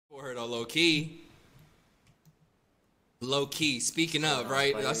her though, low key. Low key. Speaking of,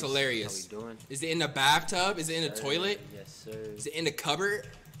 right? Players? That's hilarious. How we doing? Is it in the bathtub? Is it in the toilet? Yes, sir. Is it in the cupboard?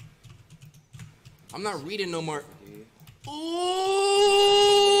 I'm not reading no more. Ooh!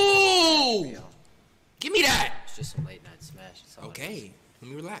 Give me that. It's just some late night smash. Okay. Let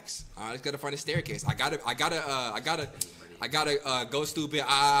me relax. I just gotta find a staircase. I gotta go stupid.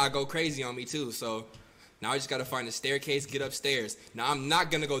 Go crazy on me too. So now I just gotta find a staircase, get upstairs. Now I'm not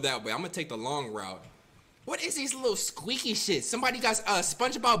gonna go that way. I'm gonna take the long route. What is these little squeaky shit? Somebody got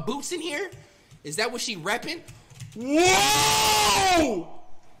SpongeBob boots in here? Is that what she repping? Whoa!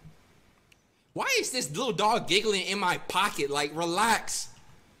 Why is this little dog giggling in my pocket? Like, relax.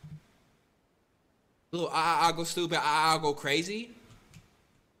 Little I'll go stupid, I'll go crazy.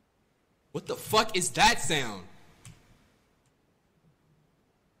 What the fuck is that sound?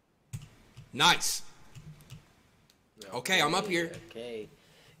 Nice. Okay, I'm up here. Okay.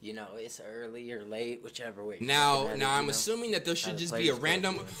 You know, it's early or late, whichever way. Now I'm assuming that there should just be a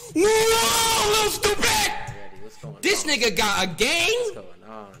random. Whoa, little stupid! This nigga got a gang. What's going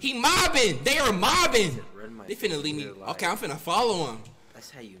on? He mobbing. They are mobbing. They finna leave me. Okay, I'm finna follow him.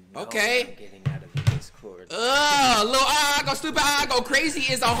 That's how you know. Okay. I'm getting out of the Discord. Little I go stupid, I go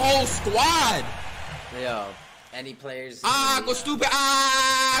crazy is a whole squad. Yo, any players? I go stupid,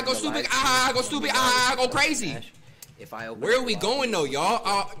 I go stupid, I go stupid, I go crazy. If I Where are we going though,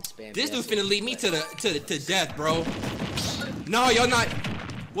 y'all? This dude's finna lead me to death, bro. No, y'all not.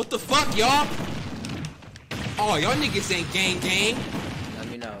 What the fuck, y'all? Oh, y'all niggas ain't gang. Let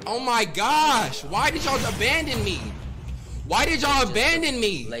me know. Oh my gosh, why did y'all abandon me? Why did y'all abandon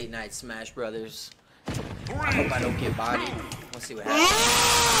me? Late night Smash Brothers. I hope I don't get bodied. Let's see what happens.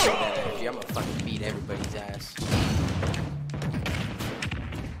 I'm gonna fucking beat everybody's ass.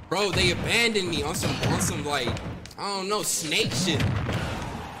 Bro, they abandoned me on some like, I don't know, snake shit.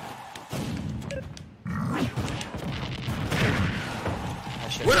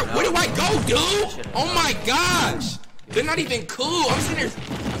 Where do I go, dude? Oh my gosh. They're not even cool. I'm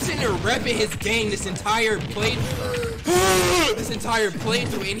sitting there repping his gang this entire playthrough.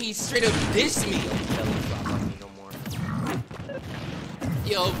 And he straight up dissed me.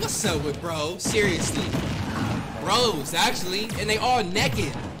 Yo, what's up with bro? Seriously. Bros, actually. And they all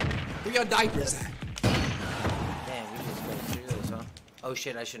naked. Where your diapers at? Damn, we just go through this, huh? Oh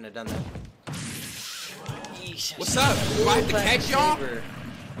shit, I shouldn't have done that. What's up? Do I have to catch y'all?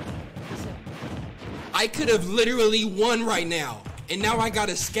 I could have literally won right now. And now I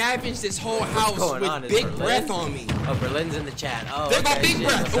gotta scavenge this whole house with Big Breath on me. Oh, Berlin's in the chat. Oh, there go Big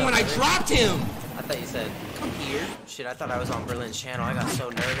Breath. And when I dropped him. I thought you said, come here. Shit, I thought I was on Berlin's channel. I got so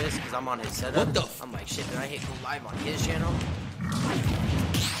nervous because I'm on his setup. What the I'm like, shit, did I hit go live on his channel?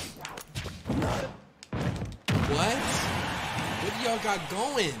 What? What do y'all got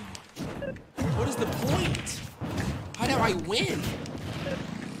going? What is the point? How do I win?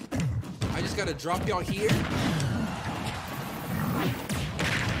 I just gotta drop y'all here?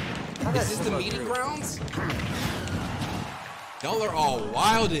 Is this the meeting grounds? Y'all are all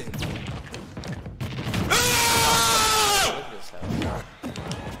wildin'. Ah!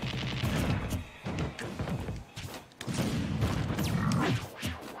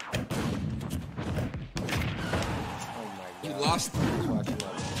 You lost.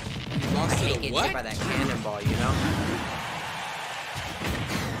 You lost to the what? By that cannonball, you know?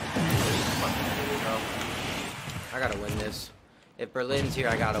 I gotta win this. If Berlin's here,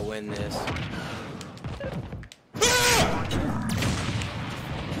 I gotta win this.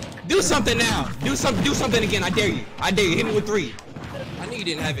 Do something now. Do something again. I dare you. Hit me with 3. I knew you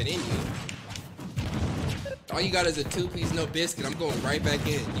didn't have it in you. All you got is a 2-piece, no biscuit. I'm going right back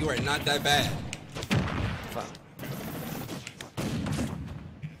in. You are not that bad. Fuck.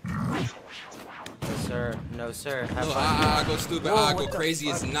 No sir. No sir. Have fun. I go stupid. Whoa, I go crazy.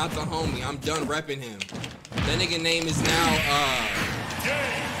 It's not the homie. I'm done repping him. That nigga name is now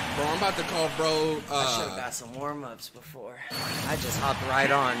bro, I'm about to call bro I should've got some warm-ups before. I just hopped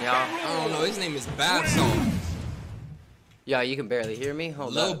right on, y'all. I don't know, his name is Bath Salt. Yo, you can barely hear me?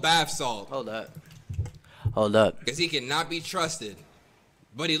 Hold Lil up. Bath Salt. Hold up. Because he cannot be trusted.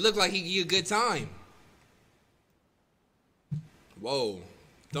 But he looked like he give you a good time. Whoa.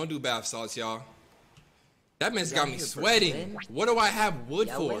 Don't do bath salts, y'all. That man's got me sweating. What do I have wood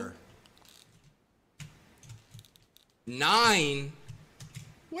for? 9?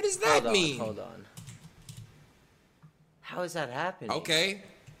 What does that mean? Hold on. How is that happening? Okay.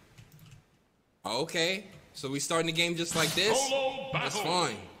 So we starting the game just like this? That's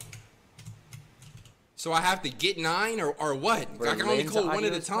fine. So I have to get 9 or what? I can only code one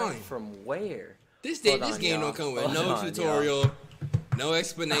at a time. From where? This game don't come with no tutorial. No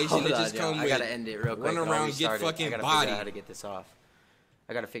explanation. Hold It on, just yo. come I with gotta end it real quick. run around, get fucking I gotta body. figure out how to get this off.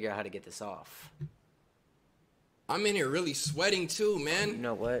 I gotta figure out how to get this off. I'm in here really sweating too, man. You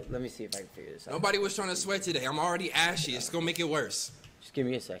know what? Let me see if I can figure this out. Nobody was trying to sweat today. I'm already ashy. It's gonna make it worse. Just give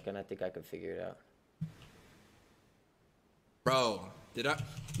me a second. I think I can figure it out. Bro, did I?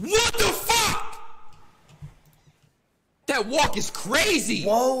 What the fuck? That walk is crazy.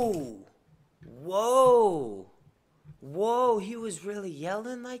 Whoa. Whoa. Whoa, he was really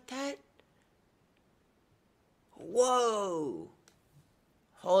yelling like that? Whoa.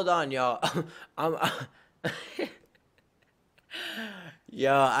 Hold on, y'all.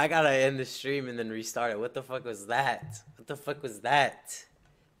 Yo, I gotta end the stream and then restart it. What the fuck was that? What the fuck was that?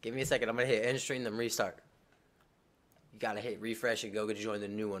 Give me a second. I'm gonna hit end stream, then restart. You gotta hit refresh and go join the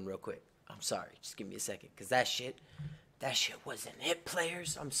new one real quick. I'm sorry. Just give me a second. Because that shit wasn't it,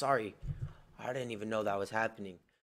 players. I'm sorry. I didn't even know that was happening.